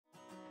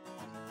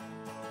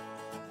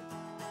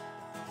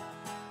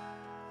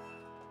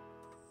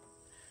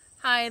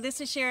Hi, this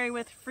is Shari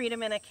with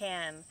Freedom in a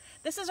Can.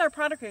 This is our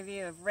product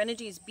review of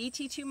Renogy's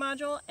BT2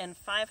 module and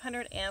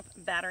 500 amp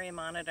battery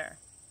monitor.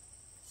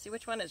 See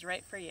which one is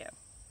right for you.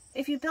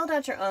 If you build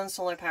out your own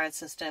solar powered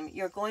system,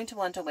 you're going to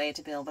want a way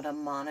to be able to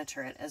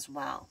monitor it as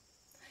well.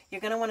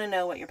 You're going to want to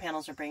know what your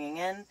panels are bringing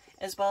in,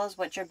 as well as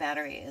what your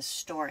battery is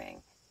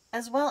storing,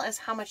 as well as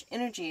how much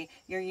energy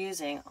you're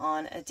using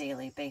on a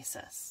daily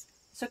basis.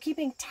 So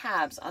keeping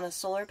tabs on a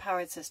solar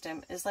powered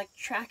system is like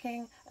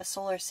tracking a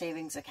solar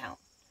savings account.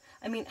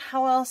 I mean,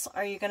 how else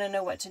are you going to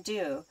know what to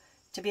do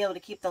to be able to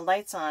keep the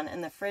lights on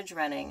and the fridge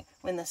running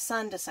when the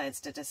sun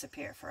decides to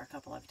disappear for a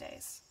couple of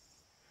days?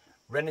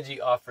 Renogy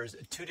offers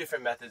two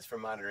different methods for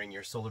monitoring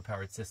your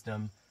solar-powered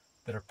system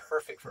that are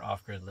perfect for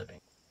off-grid living.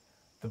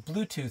 The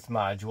Bluetooth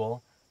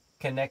module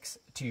connects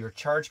to your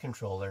charge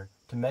controller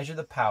to measure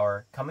the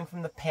power coming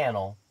from the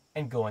panel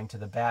and going to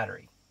the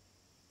battery.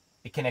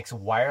 It connects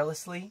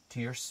wirelessly to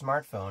your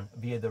smartphone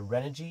via the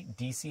Renogy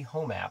DC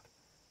Home app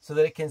so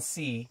that it can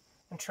see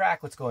and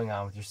track what's going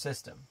on with your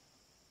system.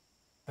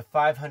 The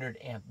 500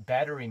 amp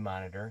battery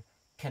monitor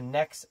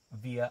connects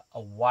via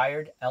a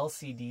wired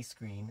LCD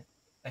screen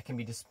that can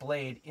be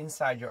displayed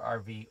inside your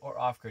RV or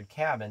off-grid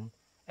cabin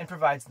and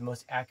provides the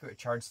most accurate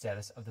charge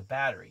status of the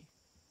battery.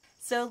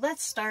 So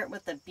let's start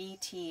with the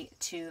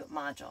BT2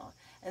 module,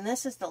 and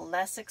this is the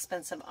less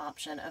expensive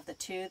option of the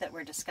two that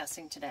we're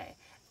discussing today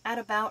at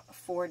about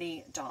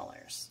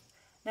 $40.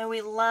 Now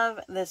we love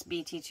this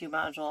BT2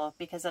 module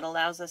because it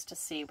allows us to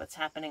see what's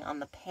happening on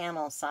the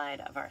panel side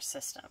of our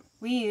system.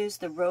 We use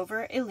the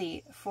Rover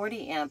Elite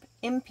 40 amp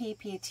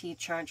MPPT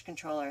charge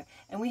controller,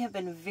 and we have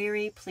been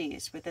very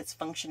pleased with its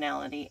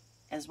functionality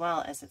as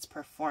well as its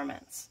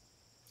performance.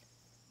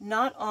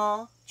 Not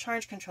all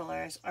charge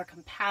controllers are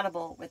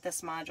compatible with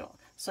this module,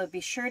 so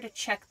be sure to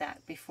check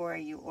that before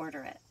you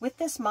order it. With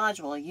this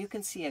module, you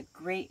can see a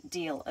great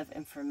deal of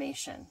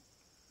information.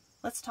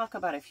 Let's talk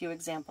about a few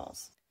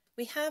examples.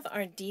 We have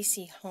our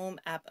DC Home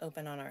app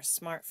open on our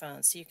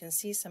smartphone so you can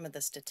see some of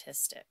the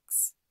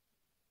statistics.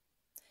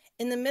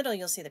 In the middle,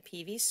 you'll see the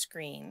PV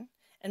screen,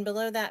 and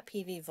below that,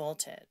 PV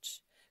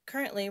voltage.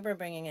 Currently, we're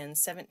bringing in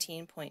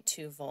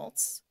 17.2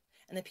 volts,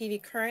 and the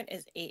PV current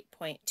is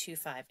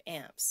 8.25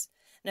 amps.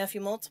 Now, if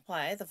you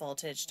multiply the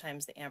voltage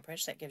times the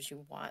amperage, that gives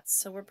you watts,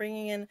 so we're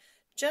bringing in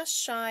just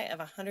shy of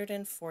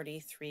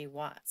 143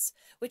 watts,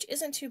 which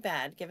isn't too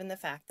bad given the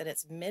fact that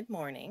it's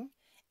mid-morning,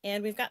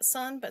 and we've got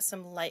sun, but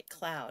some light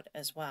cloud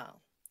as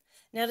well.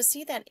 Now to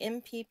see that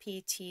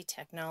MPPT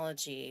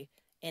technology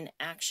in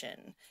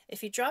action,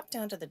 if you drop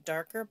down to the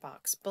darker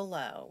box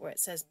below where it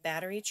says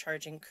battery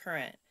charging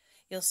current,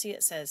 you'll see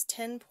it says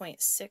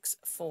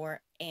 10.64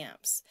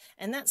 amps,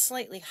 and that's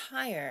slightly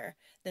higher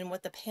than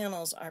what the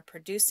panels are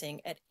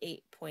producing at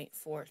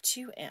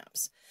 8.42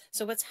 amps.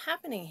 So what's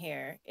happening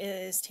here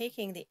is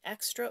taking the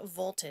extra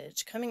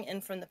voltage coming in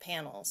from the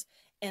panels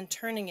and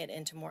turning it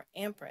into more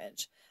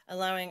amperage,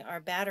 allowing our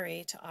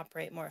battery to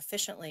operate more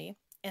efficiently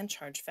and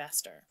charge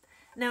faster.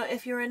 Now,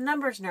 if you're a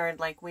numbers nerd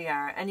like we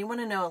are and you want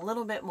to know a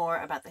little bit more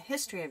about the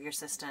history of your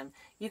system,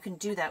 you can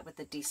do that with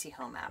the DC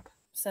Home app.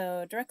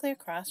 So directly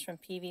across from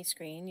PV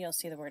screen, you'll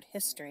see the word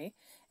history,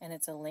 and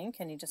it's a link,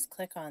 and you just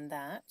click on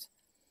that.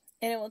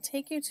 And it will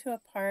take you to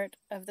a part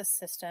of the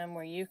system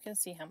where you can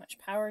see how much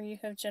power you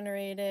have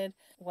generated,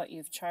 what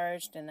you've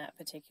charged in that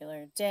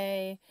particular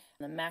day,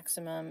 the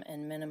maximum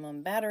and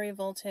minimum battery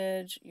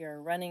voltage, your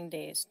running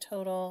days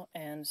total,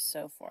 and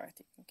so forth.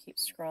 You can keep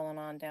scrolling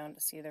on down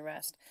to see the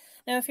rest.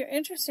 Now, if you're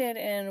interested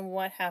in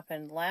what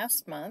happened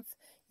last month,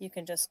 you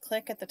can just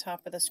click at the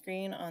top of the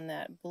screen on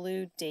that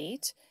blue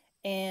date,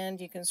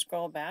 and you can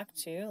scroll back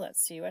to, let's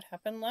see what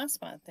happened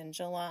last month in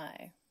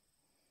July.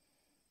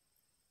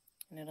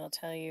 And it'll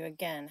tell you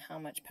again how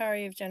much power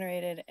you've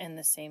generated and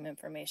the same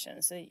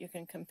information so that you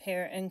can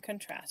compare and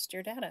contrast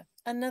your data.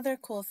 Another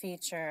cool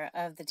feature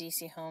of the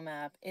DC Home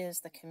app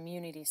is the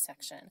community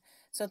section.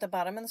 So at the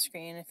bottom of the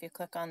screen, if you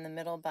click on the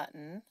middle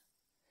button,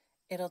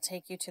 it'll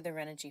take you to the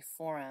Renogy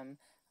forum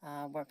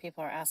where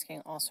people are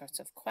asking all sorts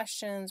of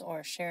questions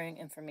or sharing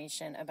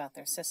information about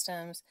their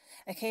systems.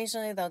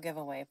 Occasionally they'll give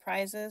away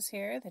prizes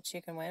here that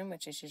you can win,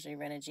 which is usually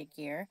Renogy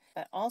gear,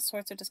 but all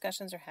sorts of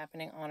discussions are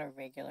happening on a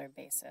regular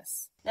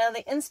basis. Now,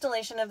 the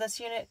installation of this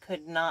unit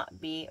could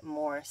not be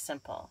more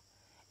simple.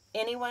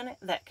 Anyone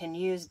that can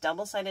use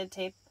double-sided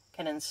tape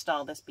can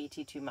install this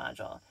BT2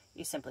 module.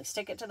 You simply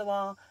stick it to the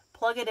wall,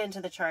 plug it into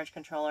the charge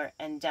controller,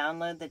 and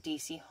download the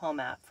DC Home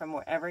app from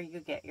wherever you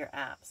get your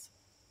apps.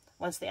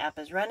 Once the app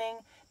is running,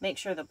 make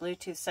sure the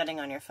Bluetooth setting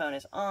on your phone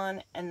is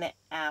on and the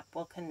app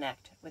will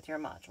connect with your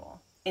module.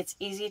 It's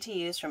easy to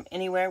use from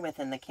anywhere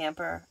within the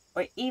camper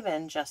or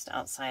even just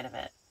outside of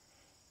it.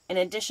 In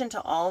addition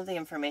to all of the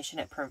information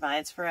it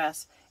provides for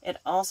us, it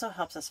also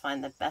helps us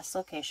find the best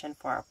location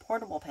for our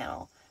portable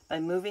panel by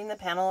moving the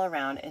panel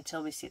around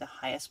until we see the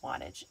highest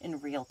wattage in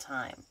real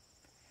time.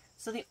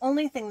 So the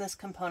only thing this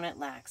component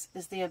lacks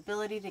is the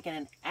ability to get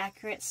an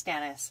accurate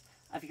status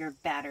of your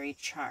battery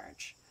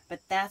charge.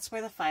 But that's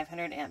where the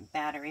 500 amp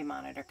battery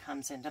monitor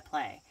comes into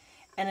play,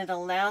 and it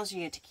allows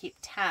you to keep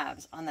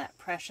tabs on that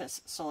precious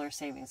solar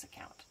savings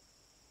account.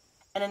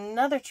 And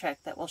another trick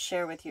that we'll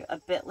share with you a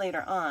bit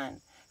later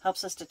on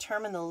helps us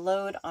determine the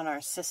load on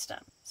our system.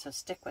 So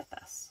stick with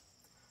us.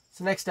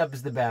 So next up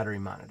is the battery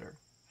monitor.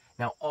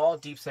 Now all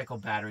deep cycle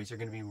batteries are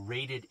going to be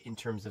rated in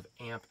terms of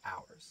amp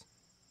hours.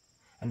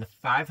 And the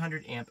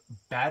 500 amp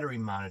battery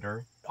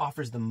monitor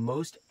offers the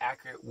most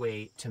accurate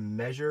way to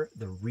measure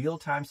the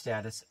real-time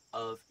status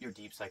of your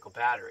deep cycle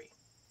battery.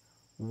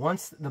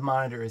 Once the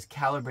monitor is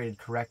calibrated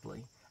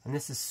correctly, and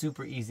this is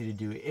super easy to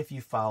do if you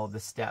follow the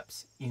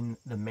steps in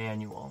the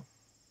manual,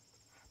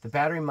 the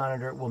battery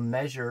monitor will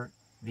measure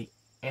the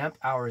amp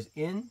hours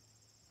in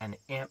and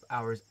amp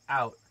hours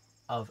out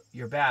of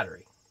your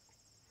battery.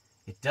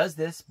 It does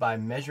this by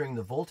measuring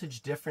the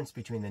voltage difference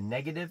between the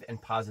negative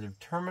and positive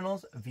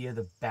terminals via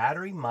the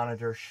battery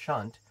monitor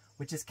shunt,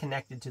 which is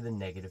connected to the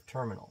negative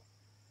terminal.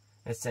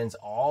 It sends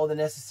all the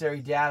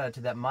necessary data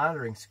to that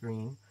monitoring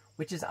screen,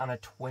 which is on a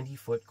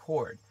 20-foot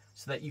cord,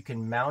 so that you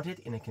can mount it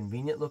in a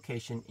convenient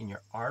location in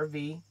your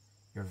RV,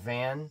 your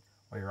van,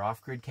 or your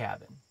off-grid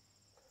cabin.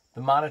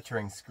 The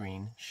monitoring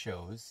screen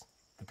shows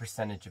the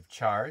percentage of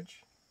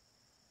charge,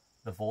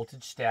 the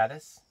voltage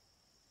status,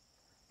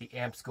 the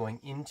amps going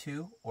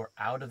into or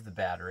out of the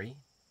battery,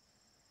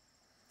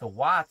 the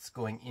watts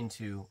going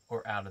into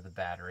or out of the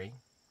battery,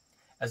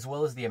 as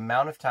well as the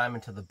amount of time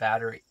until the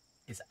battery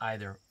is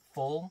either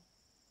full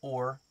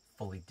or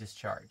fully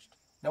discharged.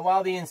 Now,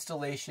 while the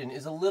installation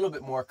is a little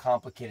bit more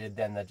complicated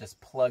than the just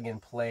plug and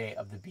play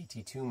of the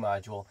BT2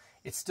 module,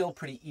 it's still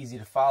pretty easy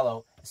to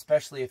follow,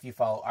 especially if you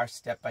follow our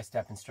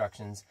step-by-step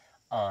instructions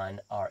on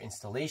our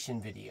installation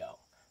video,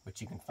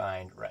 which you can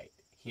find right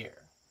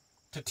here.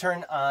 To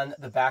turn on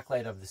the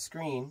backlight of the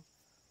screen,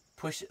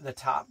 push the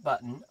top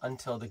button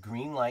until the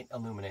green light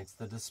illuminates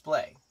the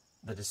display.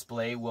 The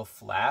display will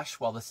flash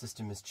while the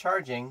system is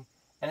charging,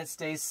 and it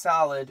stays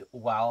solid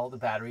while the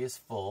battery is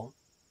full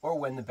or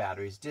when the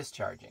battery is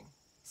discharging.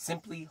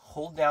 Simply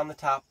hold down the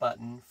top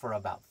button for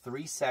about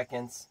 3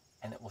 seconds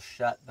and it will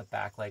shut the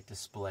backlight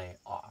display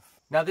off.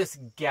 Now this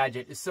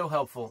gadget is so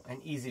helpful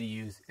and easy to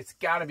use, it's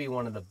got to be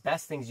one of the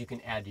best things you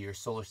can add to your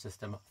solar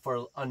system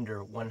for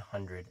under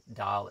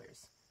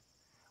 $100.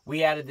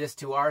 We added this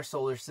to our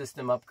solar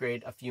system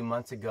upgrade a few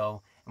months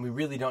ago, and we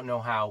really don't know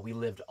how we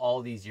lived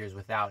all these years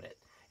without it.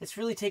 It's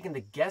really taken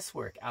the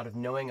guesswork out of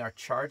knowing our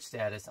charge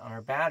status on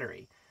our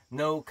battery.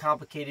 No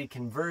complicated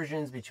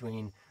conversions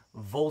between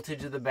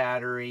voltage of the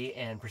battery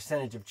and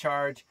percentage of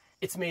charge.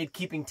 It's made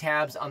keeping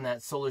tabs on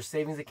that solar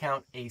savings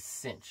account a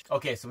cinch.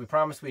 Okay, so we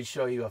promised we'd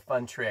show you a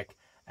fun trick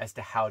as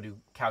to how to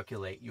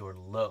calculate your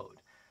load.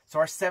 So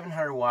our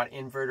 700 watt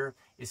inverter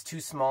is too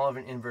small of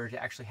an inverter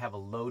to actually have a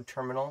load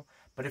terminal,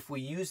 but if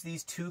we use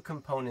these two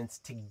components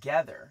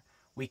together,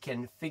 we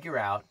can figure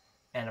out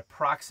and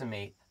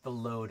approximate the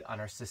load on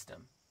our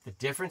system. The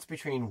difference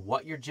between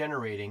what you're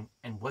generating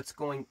and what's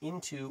going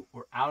into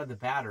or out of the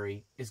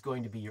battery is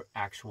going to be your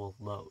actual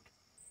load.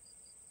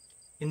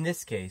 In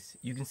this case,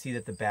 you can see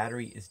that the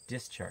battery is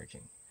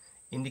discharging,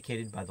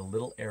 indicated by the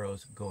little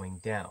arrows going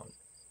down.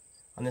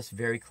 On this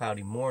very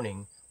cloudy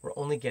morning, we're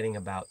only getting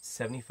about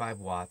 75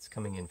 watts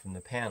coming in from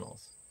the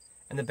panels,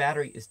 and the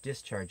battery is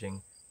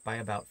discharging by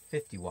about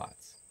 50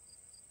 watts.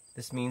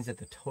 This means that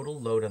the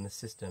total load on the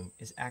system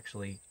is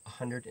actually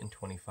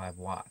 125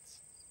 watts.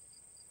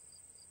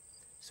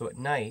 So at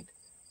night,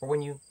 or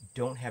when you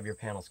don't have your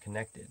panels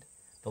connected,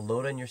 the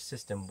load on your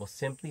system will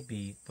simply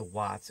be the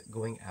watts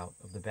going out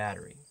of the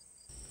battery.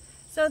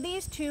 So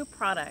these two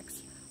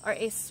products are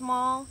a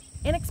small,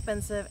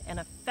 inexpensive, and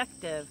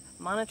effective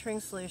monitoring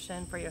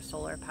solution for your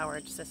solar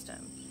powered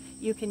system.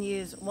 You can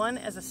use one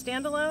as a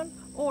standalone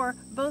or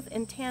both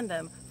in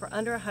tandem for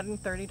under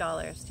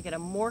 $130 to get a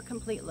more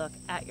complete look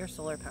at your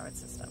solar powered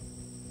system.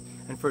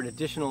 And for an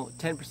additional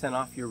 10%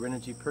 off your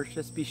Renogy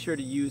purchase, be sure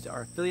to use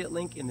our affiliate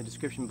link in the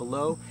description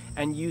below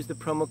and use the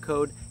promo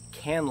code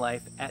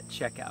CANLIFE at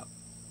checkout.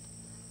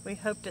 We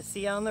hope to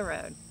see you on the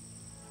road.